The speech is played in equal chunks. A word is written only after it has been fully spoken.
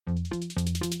Welcome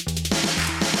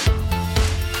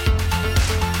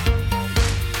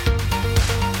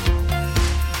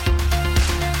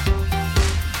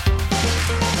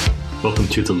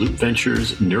to the Loop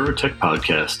Ventures Neurotech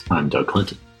Podcast. I'm Doug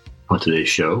Clinton. On today's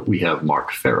show, we have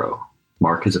Marc Ferro.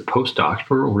 Marc is a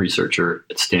postdoctoral researcher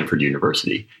at Stanford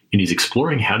University, and he's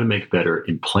exploring how to make better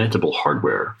implantable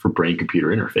hardware for brain-computer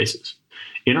interfaces.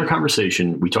 In our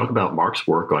conversation, we talk about Marc's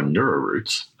work on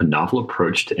neuroroots, a novel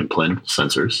approach to implantable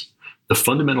sensors, the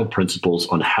fundamental principles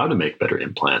on how to make better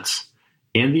implants,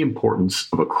 and the importance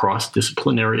of a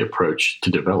cross-disciplinary approach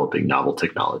to developing novel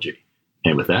technology.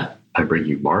 And with that, I bring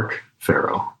you Marc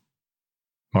Ferro.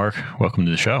 Marc, welcome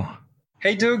to the show.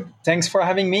 Hey, Doug. Thanks for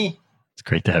having me. It's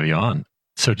great to have you on.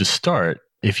 So to start,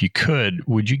 if you could,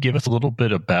 would you give us a little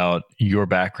bit about your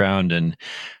background and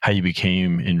how you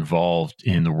became involved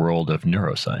in the world of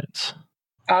neuroscience?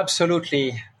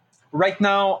 Absolutely. Right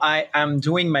now, I am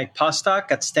doing my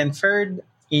postdoc at Stanford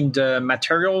in the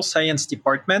material science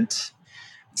department.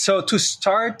 So to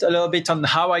start a little bit on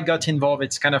how I got involved,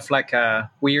 it's kind of like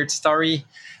a weird story.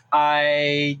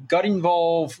 I got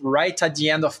involved right at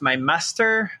the end of my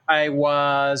master. I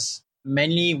was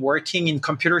mainly working in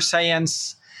computer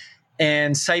science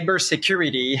and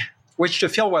cybersecurity, which the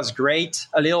field was great,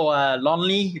 a little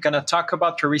lonely. You cannot talk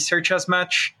about your research as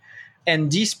much.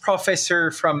 And this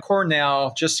professor from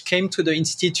Cornell just came to the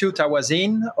institute I was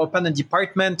in, opened a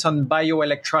department on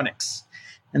bioelectronics.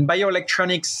 And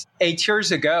bioelectronics 8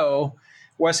 years ago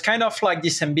was kind of like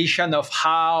this ambition of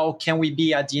how can we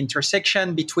be at the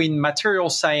intersection between material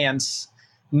science,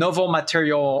 novel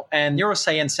material, and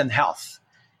neuroscience and health.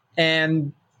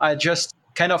 And I just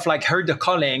kind of like heard the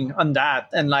calling on that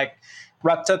and like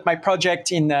wrapped up my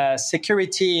project in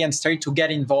security and started to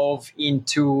get involved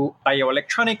into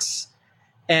bioelectronics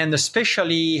and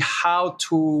especially how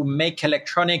to make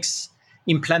electronics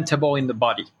implantable in the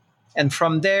body. And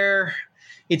from there,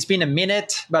 it's been a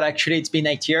minute, but actually it's been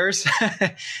 8 years.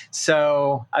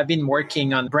 So I've been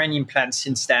working on brain implants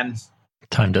since then.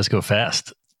 Time does go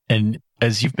fast. And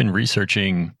as you've been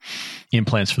researching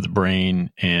implants for the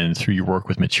brain and through your work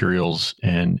with materials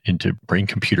and into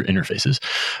brain-computer interfaces,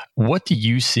 what do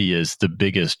you see as the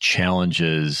biggest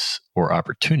challenges or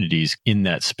opportunities in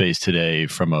that space today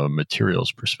from a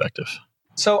materials perspective?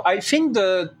 So I think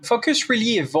the focus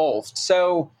really evolved.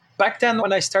 So back then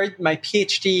when I started my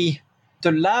Ph.D.,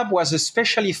 the lab was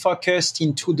especially focused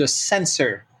into the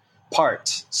sensor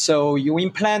part. So you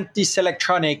implant this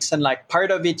electronics and like part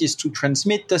of it is to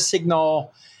transmit the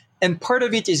signal and part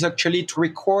of it is actually to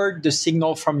record the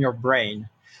signal from your brain.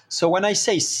 So when I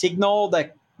say signal,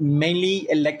 that mainly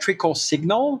electrical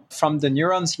signal from the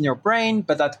neurons in your brain,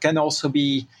 but that can also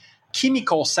be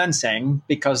chemical sensing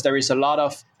because there is a lot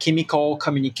of chemical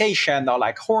communication. There are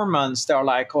like hormones. There are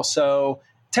like also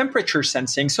temperature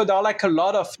sensing. So there are like a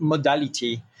lot of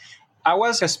modality. I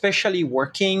was especially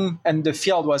working and the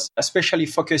field was especially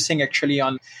focusing actually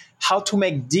on how to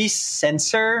make this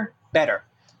sensor better.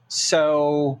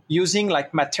 So using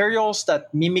like materials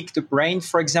that mimic the brain,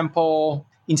 for example,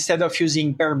 instead of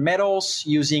using bare metals,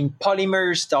 using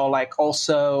polymers that are like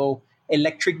also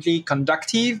electrically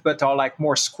conductive, but are like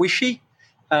more squishy,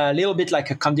 a little bit like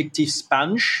a conductive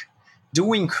sponge,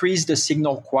 do increase the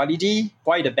signal quality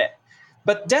quite a bit.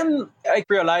 But then I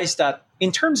realized that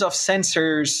in terms of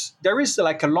sensors, there is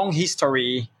like a long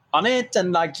history on it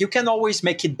and like you can always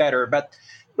make it better. But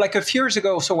like a few years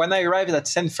ago, so when I arrived at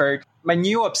Stanford, my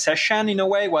new obsession in a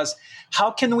way was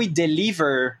how can we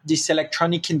deliver this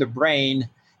electronic in the brain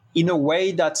in a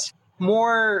way that's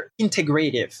more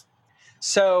integrative?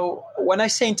 So when I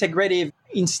say integrative,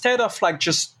 instead of like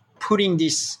just putting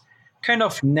this kind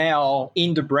of nail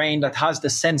in the brain that has the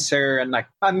sensor and like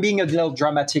I'm being a little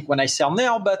dramatic when I say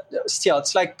nail, but still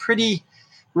it's like pretty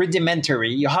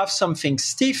rudimentary. You have something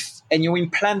stiff and you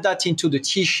implant that into the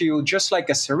tissue just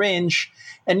like a syringe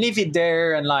and leave it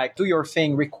there and like do your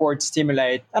thing, record,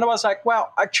 stimulate. And I was like,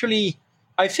 well, actually,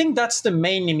 I think that's the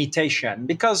main limitation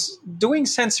because doing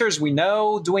sensors, we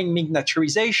know, doing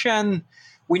miniaturization,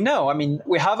 we know. I mean,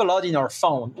 we have a lot in our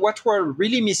phone. What we're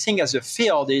really missing as a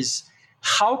field is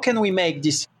how can we make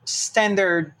this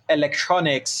standard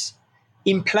electronics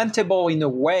implantable in a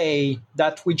way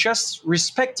that we just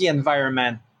respect the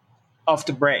environment of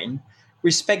the brain,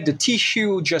 respect the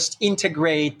tissue, just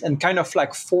integrate and kind of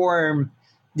like form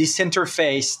this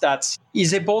interface that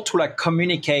is able to like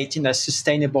communicate in a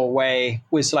sustainable way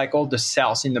with like all the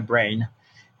cells in the brain.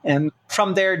 And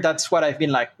from there, that's what I've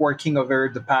been like working over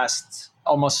the past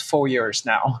almost 4 years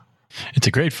now. It's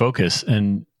a great focus.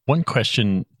 And one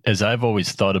question, as I've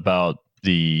always thought about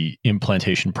the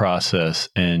implantation process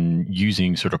and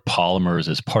using sort of polymers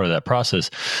as part of that process,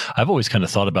 I've always kind of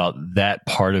thought about that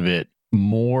part of it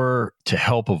more to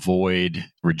help avoid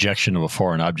rejection of a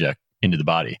foreign object into the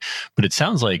body. But it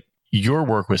sounds like your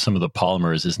work with some of the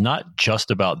polymers is not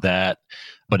just about that,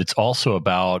 but it's also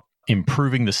about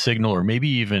improving the signal or maybe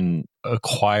even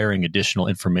acquiring additional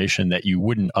information that you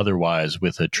wouldn't otherwise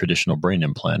with a traditional brain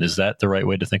implant. Is that the right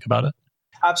way to think about it?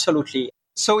 Absolutely.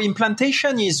 So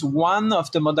implantation is one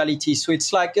of the modalities. So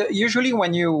it's like usually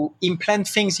when you implant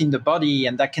things in the body,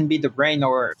 and that can be the brain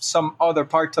or some other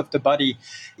part of the body,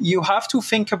 you have to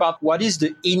think about what is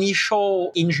the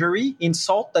initial injury,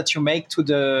 insult that you make to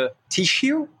the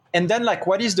tissue. And then like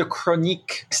what is the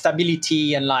chronic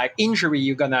stability and like injury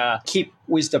you're going to keep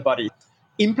with the body.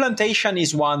 Implantation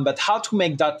is one, but how to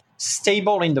make that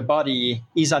stable in the body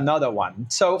is another one.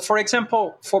 So for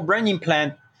example, for brain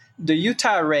implant, the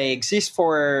Utah array exists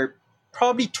for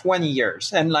probably 20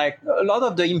 years. And like a lot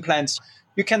of the implants,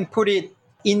 you can put it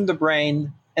in the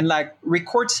brain and like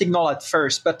record signal at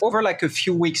first. But over like a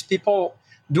few weeks, people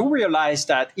do realize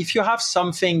that if you have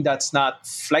something that's not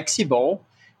flexible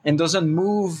and doesn't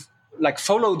move, like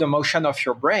follow the motion of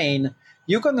your brain,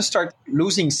 you're going to start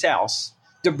losing cells.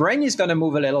 The brain is going to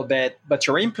move a little bit, but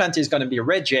your implant is going to be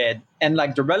rigid. And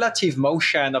like the relative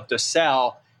motion of the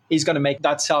cell is going to make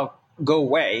that cell go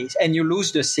away and you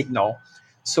lose the signal.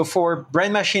 So for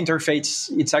brain-machine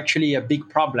interface, it's actually a big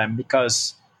problem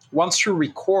because once you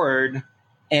record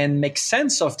and make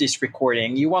sense of this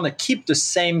recording, you want to keep the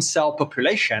same cell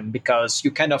population because you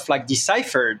kind of like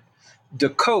deciphered the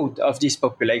code of this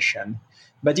population.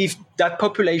 But if that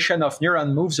population of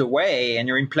neuron moves away and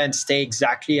your implants stay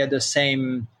exactly at the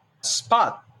same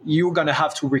spot, you're going to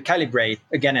have to recalibrate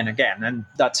again and again. And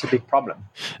that's a big problem.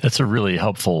 That's a really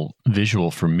helpful visual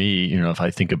for me. You know, if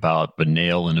I think about a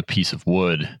nail in a piece of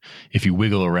wood, if you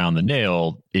wiggle around the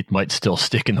nail, it might still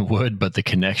stick in the wood, but the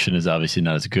connection is obviously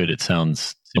not as good. It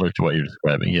sounds similar to what you're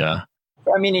describing. Yeah.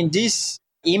 I mean, in this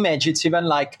image, it's even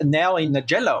like a nail in the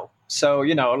jello. So,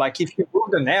 you know, like if you move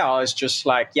the nail, it's just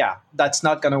like, yeah, that's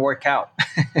not going to work out.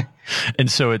 And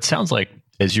so it sounds like,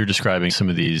 as you're describing some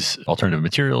of these alternative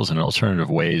materials and alternative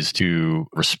ways to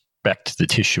respect the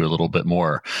tissue a little bit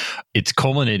more, it's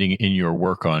culminating in your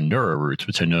work on neuroroots,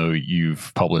 which I know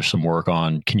you've published some work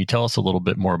on. Can you tell us a little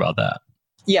bit more about that?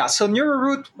 Yeah, so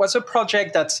neuroroot was a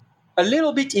project that's a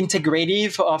little bit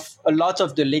integrative of a lot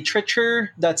of the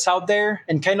literature that's out there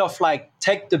and kind of like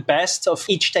take the best of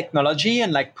each technology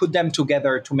and like put them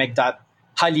together to make that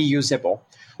highly usable.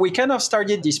 We kind of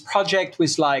started this project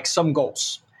with like some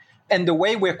goals. And the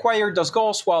way we acquired those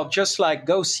goals, well, just like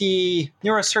go see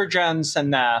neurosurgeons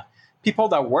and people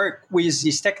that work with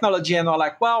this technology and are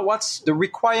like, well, what's the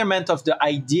requirement of the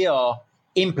ideal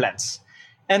implants?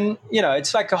 And, you know,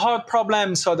 it's like a hard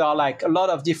problem. So there are like a lot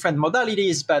of different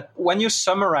modalities. But when you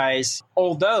summarize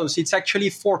all those, it's actually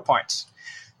 4 points.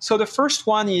 So the first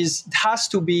one is it has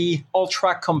to be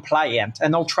ultra compliant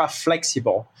and ultra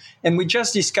flexible. And we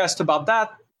just discussed about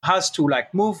that. Has to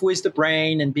like move with the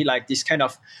brain and be like this kind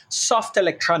of soft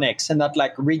electronics and not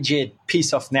like rigid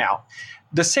piece of nail.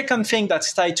 The second thing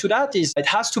that's tied to that is it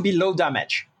has to be low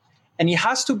damage. And it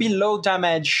has to be low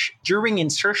damage during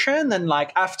insertion and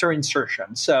like after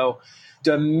insertion. So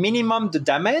the minimum the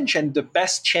damage and the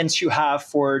best chance you have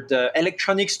for the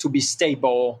electronics to be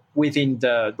stable within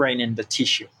the brain and the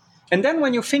tissue. And then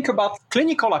when you think about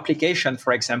clinical application,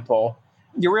 for example,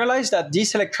 you realize that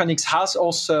this electronics has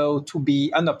also to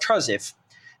be unobtrusive,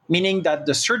 meaning that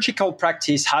the surgical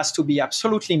practice has to be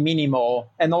absolutely minimal.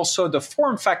 And also the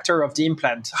form factor of the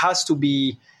implant has to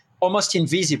be almost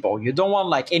invisible. You don't want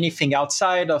like anything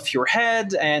outside of your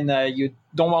head, and you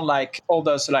don't want like all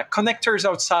those like connectors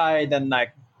outside and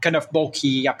like kind of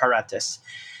bulky apparatus.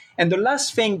 And the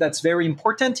last thing that's very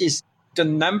important is the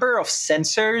number of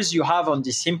sensors you have on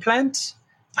this implant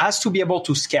has to be able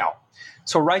to scale.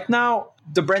 So right now,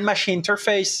 the brain-machine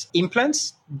interface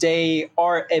implants, they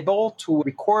are able to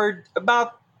record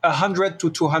about 100 to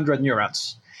 200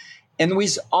 neurons. And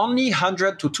with only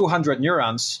 100 to 200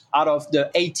 neurons out of the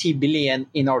 80 billion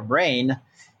in our brain,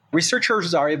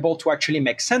 researchers are able to actually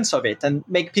make sense of it and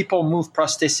make people move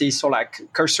prostheses or like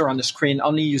cursor on the screen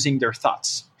only using their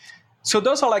thoughts. So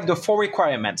those are like the 4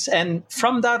 requirements. And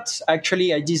from that,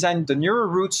 actually, I designed the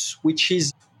neuroroots, which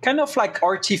is kind of like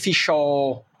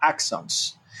artificial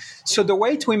axons. So the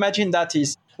way to imagine that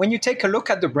is when you take a look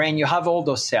at the brain, you have all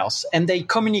those cells and they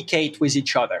communicate with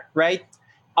each other, right?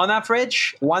 On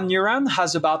average, one neuron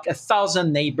has about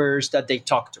 1,000 neighbors that they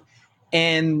talk to.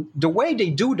 And the way they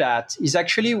do that is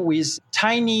actually with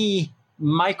tiny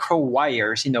micro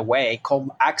wires in a way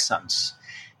called axons.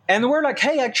 And we're like,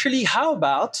 hey, actually, how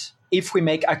about if we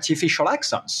make artificial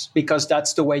axons, because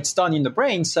that's the way it's done in the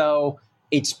brain. So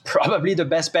it's probably the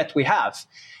best bet we have.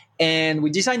 And we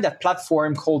designed that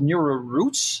platform called neural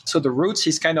roots. So the roots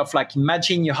is kind of like,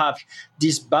 imagine you have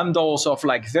these bundles of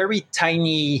like very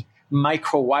tiny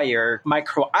microwire,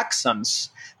 microaxons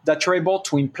that you're able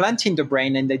to implant in the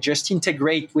brain, and they just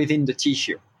integrate within the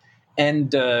tissue.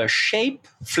 And the shape,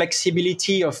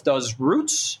 flexibility of those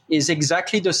roots is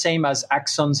exactly the same as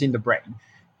axons in the brain.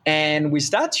 And with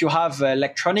that, you have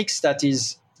electronics that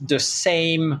is the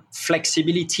same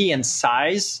flexibility and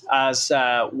size as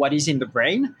what is in the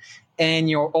brain. And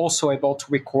you're also able to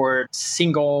record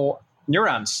single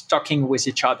neurons talking with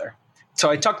each other. So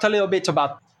I talked a little bit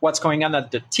about what's going on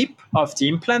at the tip of the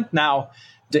implant. Now,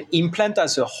 the implant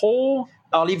as a whole,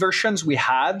 early versions we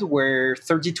had were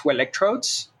 32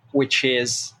 electrodes, which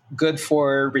is good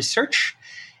for research.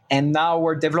 And now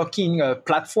we're developing a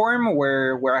platform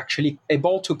where we're actually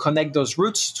able to connect those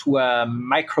roots to a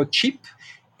microchip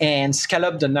and scale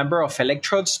up the number of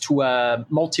electrodes to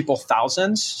multiple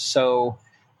thousands. So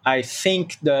I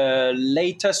think the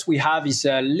latest we have is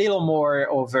a little more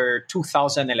over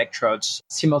 2,000 electrodes,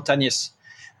 simultaneous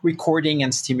recording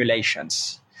and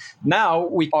stimulations. Now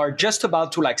we are just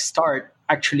about to start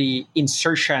actually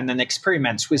insertion and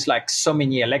experiments with so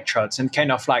many electrodes and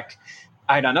kind of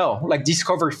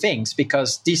discover things,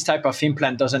 because this type of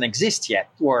implant doesn't exist yet.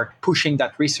 We're pushing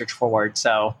that research forward.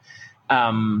 So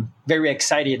very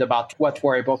excited about what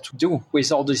we're able to do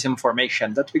with all this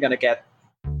information that we're going to get.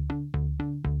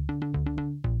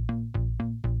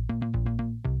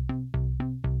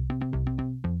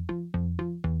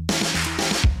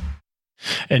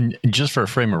 And just for a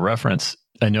frame of reference,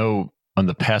 I know on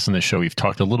the past on the show, we've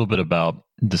talked a little bit about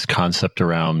this concept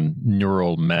around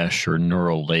neural mesh or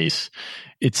neural lace.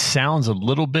 It sounds a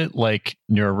little bit like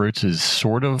NeuroRoots is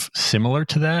sort of similar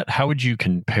to that. How would you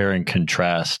compare and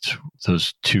contrast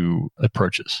those two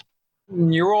approaches?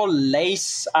 Neural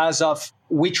lace as of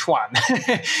which one?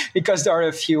 Because there are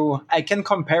a few. I can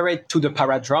compare it to the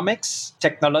paradromics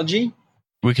technology.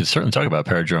 We could certainly talk about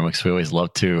paradromics. We always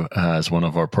love to as one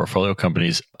of our portfolio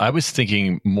companies. I was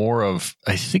thinking more of,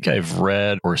 I think I've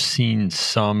read or seen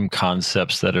some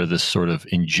concepts that are this sort of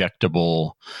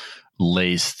injectable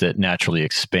lace that naturally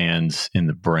expands in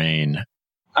the brain.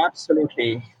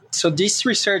 Absolutely. So this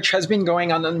research has been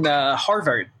going on in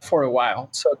Harvard for a while.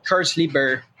 So Charles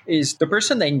Lieber is the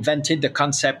person that invented the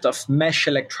concept of mesh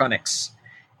electronics.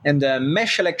 And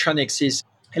mesh electronics is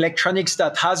electronics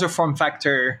that has a form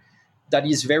factor that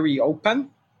is very open.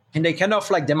 And they kind of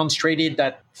demonstrated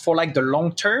that for the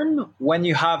long term, when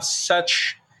you have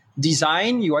such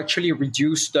design, you actually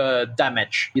reduce the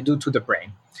damage you do to the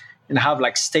brain and have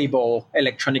stable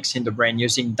electronics in the brain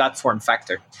using that form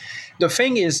factor. The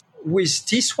thing is, with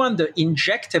this one, the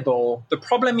injectable, the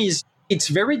problem is it's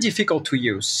very difficult to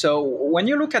use. So when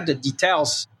you look at the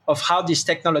details of how this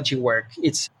technology works,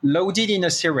 it's loaded in a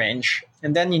syringe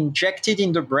and then injected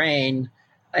in the brain.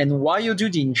 And while you do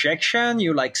the injection,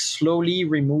 you slowly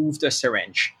remove the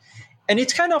syringe. And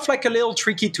it's kind of a little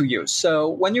tricky to use. So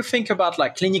when you think about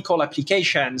clinical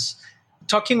applications,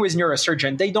 talking with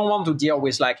neurosurgeons, they don't want to deal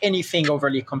with anything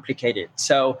overly complicated.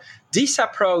 So this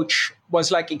approach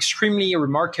was extremely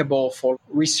remarkable for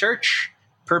research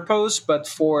purpose, but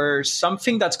for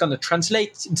something that's going to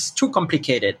translate, it's too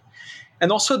complicated.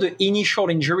 And also the initial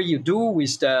injury you do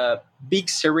with the big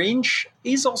syringe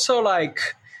is also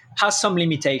has some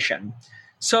limitation.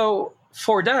 So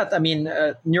for that,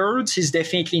 NeuroRoots is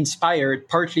definitely inspired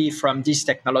partly from this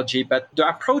technology, but the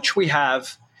approach we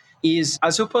have is,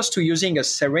 as opposed to using a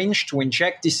syringe to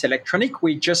inject this electronic,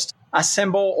 we just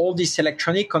assemble all this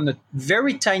electronic on a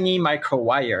very tiny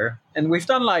microwire. And we've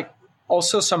done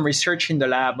also some research in the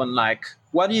lab on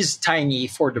what is tiny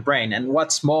for the brain and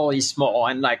what small is small.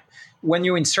 And when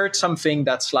you insert something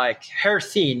that's hair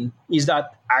thin, is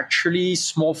that actually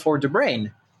small for the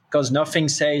brain? Because nothing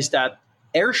says that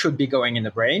air should be going in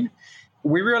the brain.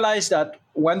 We realized that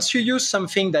once you use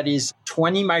something that is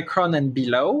 20 micron and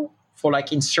below for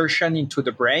insertion into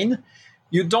the brain,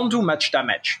 you don't do much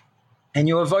damage. And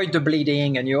you avoid the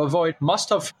bleeding and you avoid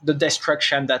most of the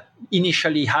destruction that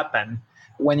initially happened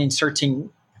when inserting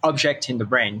object in the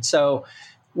brain. So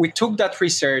we took that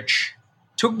research,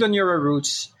 took the neural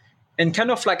roots, and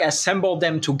kind of assemble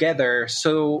them together.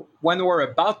 So when we're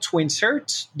about to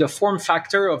insert, the form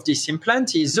factor of this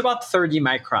implant is about 30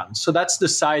 microns. So that's the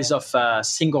size of a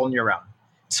single neuron.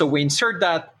 So we insert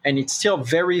that, and it's still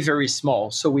very, very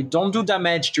small. So we don't do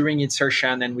damage during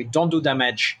insertion, and we don't do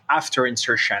damage after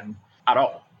insertion at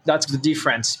all. That's the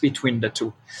difference between the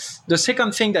two. The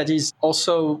second thing that is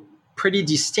also pretty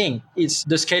distinct is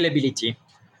the scalability.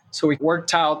 So we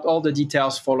worked out all the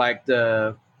details for like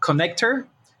the connector,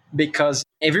 because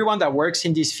everyone that works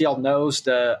in this field knows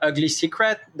the ugly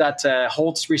secret that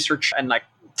holds research and like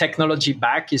technology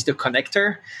back is the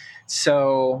connector.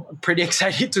 So I'm pretty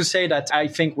excited to say that I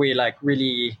think we like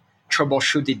really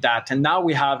troubleshooted that. And now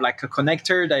we have like a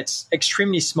connector that's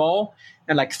extremely small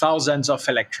and like thousands of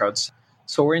electrodes.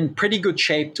 So we're in pretty good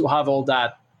shape to have all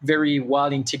that very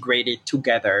well integrated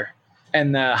together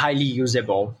and highly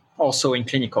usable also in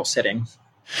clinical setting.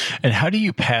 And how do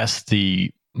you pass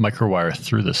the microwire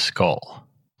through the skull?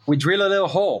 We drill a little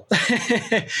hole.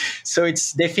 So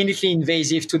it's definitely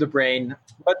invasive to the brain.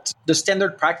 But the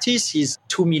standard practice is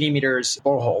 2 millimeters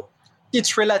borehole.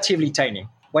 It's relatively tiny.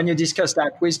 When you discuss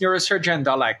that with neurosurgeons,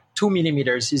 they're like 2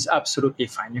 millimeters is absolutely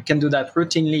fine. You can do that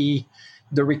routinely.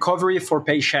 The recovery for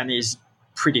patient is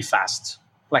pretty fast,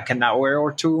 like an hour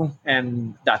or two,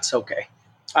 and that's okay.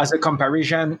 As a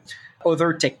comparison,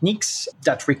 other techniques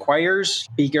that requires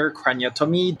bigger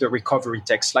craniotomy, the recovery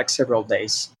takes like several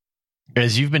days.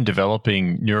 As you've been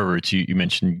developing NeuroRoots, you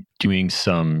mentioned doing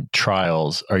some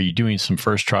trials. Are you doing some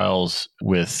first trials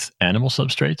with animal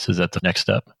substrates? Is that the next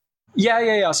step?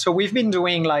 Yeah. So we've been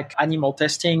doing like animal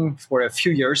testing for a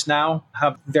few years now,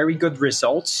 have very good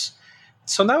results.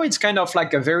 So now it's kind of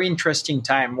like a very interesting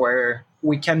time where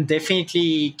we can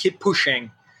definitely keep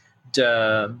pushing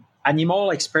the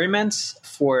animal experiments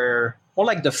for more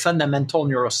like the fundamental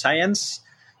neuroscience.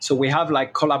 So we have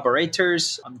like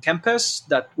collaborators on campus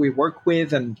that we work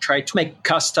with and try to make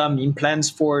custom implants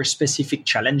for specific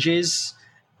challenges.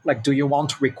 Like, do you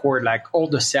want to record like all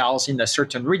the cells in a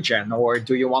certain region, or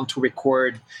do you want to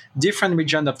record different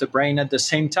regions of the brain at the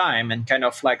same time and kind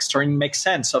of like starting to make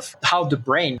sense of how the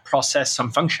brain process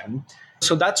some function?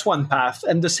 So that's one path.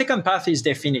 And the second path is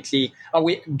definitely, are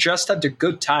we just at the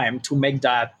good time to make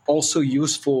that also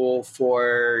useful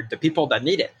for the people that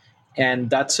need it?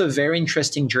 And that's a very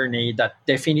interesting journey that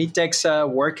definitely takes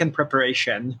work and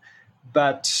preparation,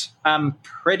 but I'm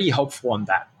pretty hopeful on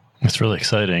that. That's really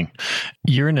exciting.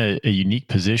 You're in a unique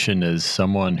position as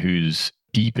someone who's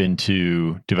deep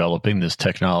into developing this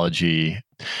technology.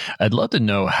 I'd love to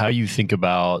know how you think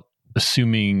about,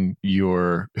 assuming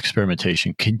your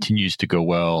experimentation continues to go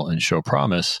well and show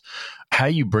promise, how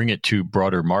you bring it to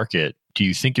broader market. Do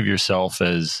you think of yourself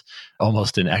as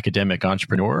almost an academic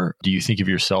entrepreneur? Do you think of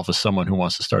yourself as someone who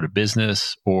wants to start a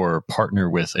business or partner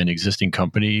with an existing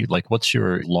company? Like, what's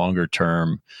your longer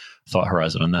term thought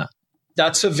horizon on that?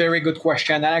 That's a very good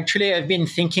question. Actually, I've been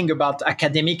thinking about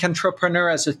academic entrepreneur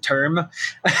as a term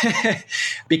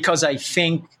because I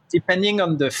think depending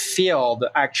on the field,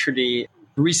 actually,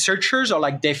 researchers are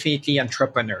like definitely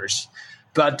entrepreneurs,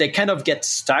 but they kind of get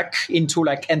stuck into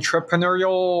like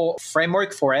entrepreneurial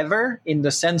framework forever in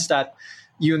the sense that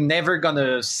you're never going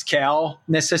to scale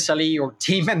necessarily your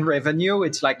team and revenue.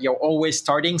 It's like you're always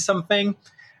starting something.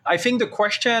 I think the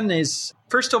question is,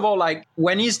 first of all, like,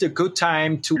 when is the good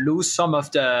time to lose some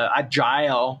of the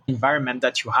agile environment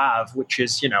that you have, which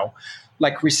is,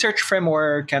 like research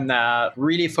framework and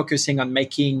really focusing on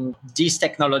making this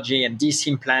technology and this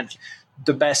implant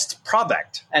the best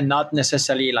product and not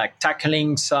necessarily like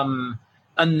tackling some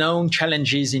unknown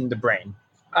challenges in the brain.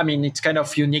 I mean, it's kind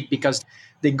of unique because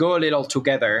they go a little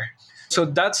together. So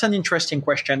that's an interesting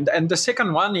question. And the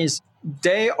second one is,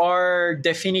 they are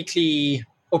definitely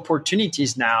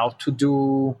opportunities now to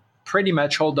do pretty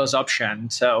much all those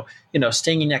options. So,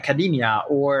 staying in academia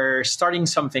or starting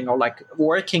something or like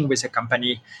working with a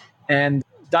company. And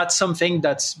that's something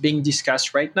that's being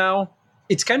discussed right now.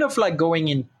 It's kind of like going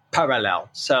in parallel.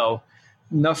 So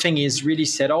nothing is really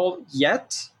settled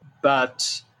yet,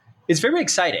 but it's very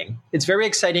exciting. It's very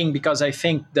exciting because I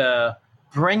think the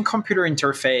brain-computer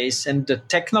interface and the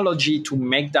technology to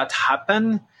make that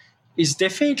happen is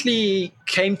definitely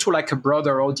came to like a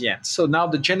broader audience. So now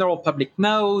the general public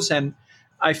knows, and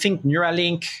I think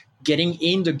Neuralink getting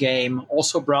in the game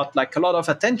also brought like a lot of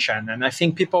attention. And I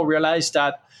think people realize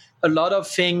that a lot of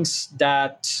things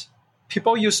that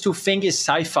people used to think is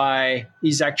sci-fi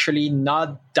is actually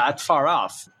not that far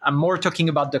off. I'm more talking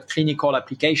about the clinical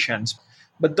applications,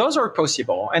 but those are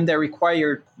possible, and they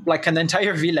require like an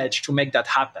entire village to make that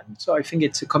happen. So I think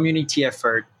it's a community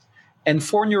effort. And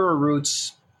for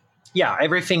NeuroRoots, yeah,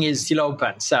 everything is still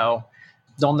open. So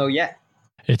don't know yet.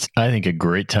 It's, I think, a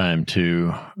great time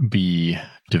to be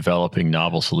developing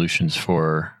novel solutions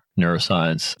for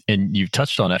neuroscience. And you've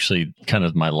touched on actually kind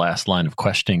of my last line of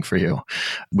questioning for you,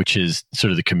 which is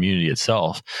sort of the community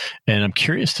itself. And I'm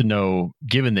curious to know,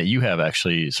 given that you have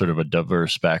actually sort of a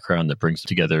diverse background that brings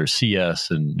together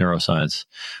CS and neuroscience,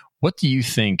 what do you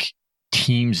think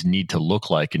teams need to look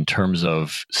like in terms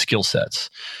of skill sets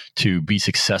to be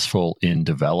successful in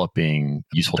developing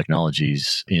useful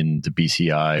technologies in the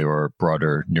BCI or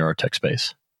broader neurotech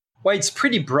space? Well, it's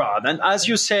pretty broad. And as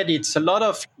you said, it's a lot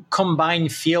of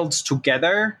combined fields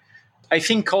together. I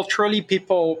think culturally,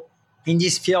 people in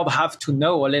this field have to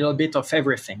know a little bit of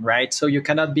everything, right? So you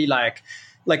cannot be like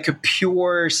a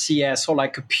pure CS or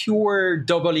like a pure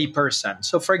EE person.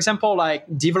 So for example, like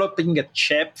developing a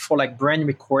chip for like brain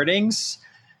recordings,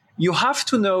 you have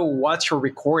to know what you're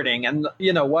recording and,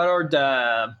 what are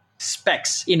the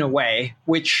specs in a way,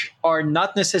 which are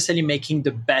not necessarily making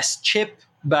the best chip,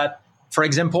 but for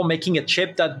example, making a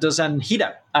chip that doesn't heat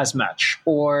up as much,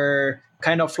 or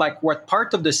kind of like what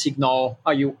part of the signal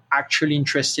are you actually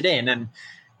interested in? And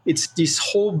it's this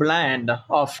whole blend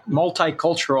of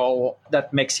multicultural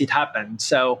that makes it happen.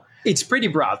 So it's pretty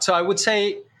broad. So I would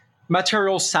say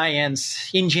material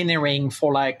science, engineering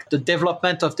for like the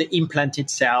development of the implant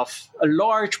itself, a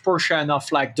large portion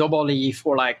of like EE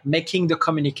for like making the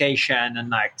communication and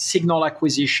like signal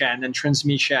acquisition and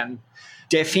transmission.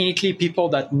 Definitely people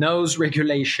that knows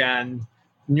regulation,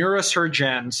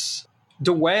 neurosurgeons.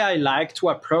 The way I like to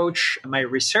approach my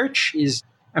research is,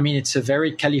 it's a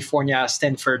very California,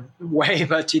 Stanford way,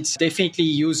 but it's definitely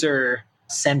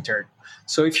user-centered.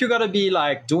 So if you're going to be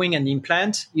like doing an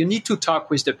implant, you need to talk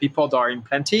with the people that are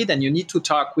implanted, and you need to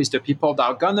talk with the people that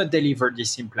are going to deliver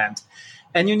this implant.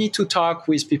 And you need to talk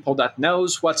with people that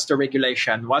knows what's the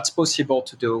regulation, what's possible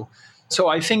to do. So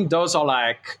I think those are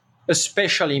like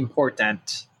especially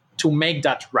important to make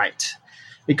that right,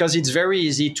 because it's very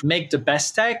easy to make the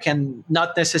best tech and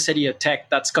not necessarily a tech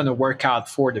that's going to work out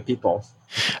for the people.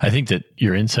 I think that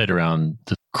your insight around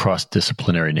the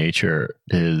cross-disciplinary nature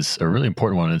is a really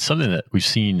important one. And something that we've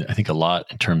seen, I think, a lot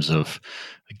in terms of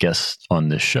the guests on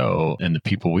this show and the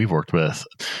people we've worked with,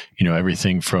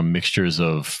 everything from mixtures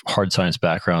of hard science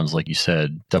backgrounds, like you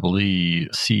said, EE,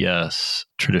 CS,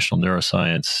 traditional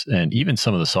neuroscience, and even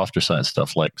some of the softer science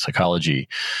stuff like psychology.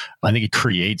 I think it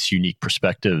creates unique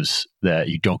perspectives that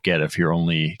you don't get if you're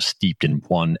only steeped in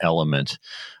one element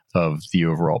of the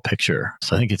overall picture.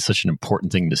 So I think it's such an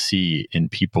important thing to see in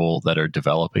people that are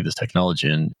developing this technology.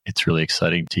 And it's really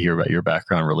exciting to hear about your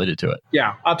background related to it.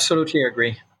 Yeah, absolutely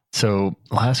agree. So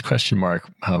last question,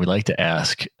 Marc, we like to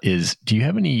ask is, do you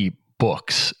have any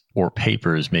books or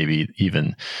papers, maybe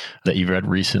even, that you've read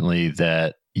recently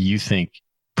that you think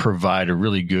provide a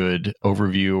really good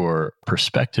overview or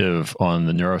perspective on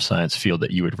the neuroscience field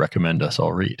that you would recommend us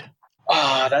all read?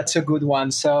 That's a good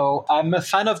one. So I'm a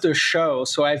fan of the show.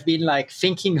 So I've been like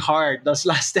thinking hard those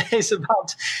last days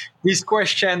about this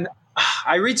question.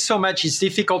 I read so much, it's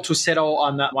difficult to settle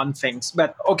on one thing.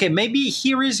 But okay, maybe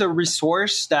here is a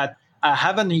resource that I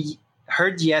haven't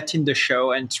heard yet in the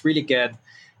show, and it's really good.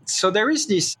 So there is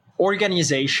this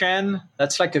organization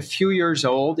that's like a few years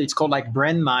old. It's called like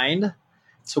BrainMind.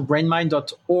 So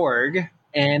brainmind.org.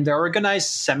 And they organize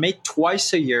summit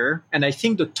twice a year. And I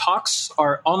think the talks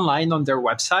are online on their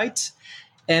website,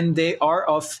 and they are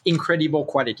of incredible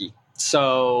quality.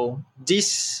 So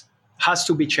this has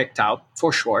to be checked out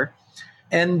for sure.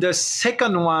 And the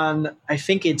second one, I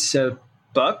think it's a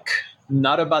book,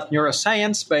 not about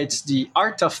neuroscience, but it's The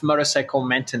Art of Motorcycle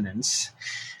Maintenance.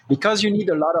 Because you need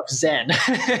a lot of Zen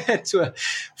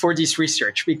for this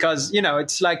research, because,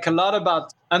 it's like a lot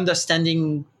about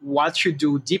understanding what you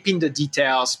do deep in the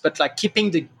details, but like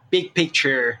keeping the big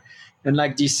picture and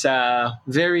like this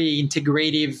very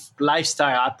integrative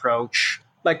lifestyle approach.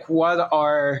 Like what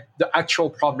are the actual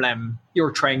problem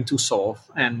you're trying to solve,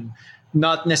 and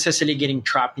not necessarily getting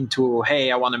trapped into, hey,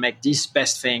 I want to make this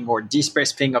best thing or this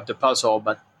best thing of the puzzle,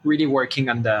 but really working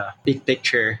on the big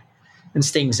picture and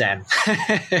staying zen.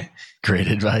 Great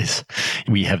advice.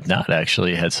 We have not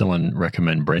actually had someone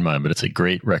recommend BrainMind, but it's a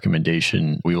great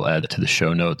recommendation. We will add it to the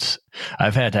show notes.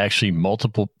 I've had actually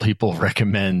multiple people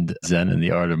recommend Zen and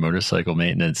the Art of Motorcycle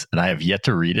Maintenance, and I have yet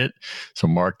to read it. So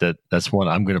Marc, that's one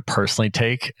I'm going to personally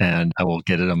take, and I will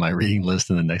get it on my reading list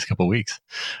in the next couple of weeks.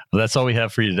 Well, that's all we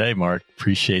have for you today, Marc.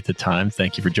 Appreciate the time.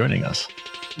 Thank you for joining us.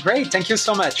 Great. Thank you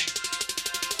so much.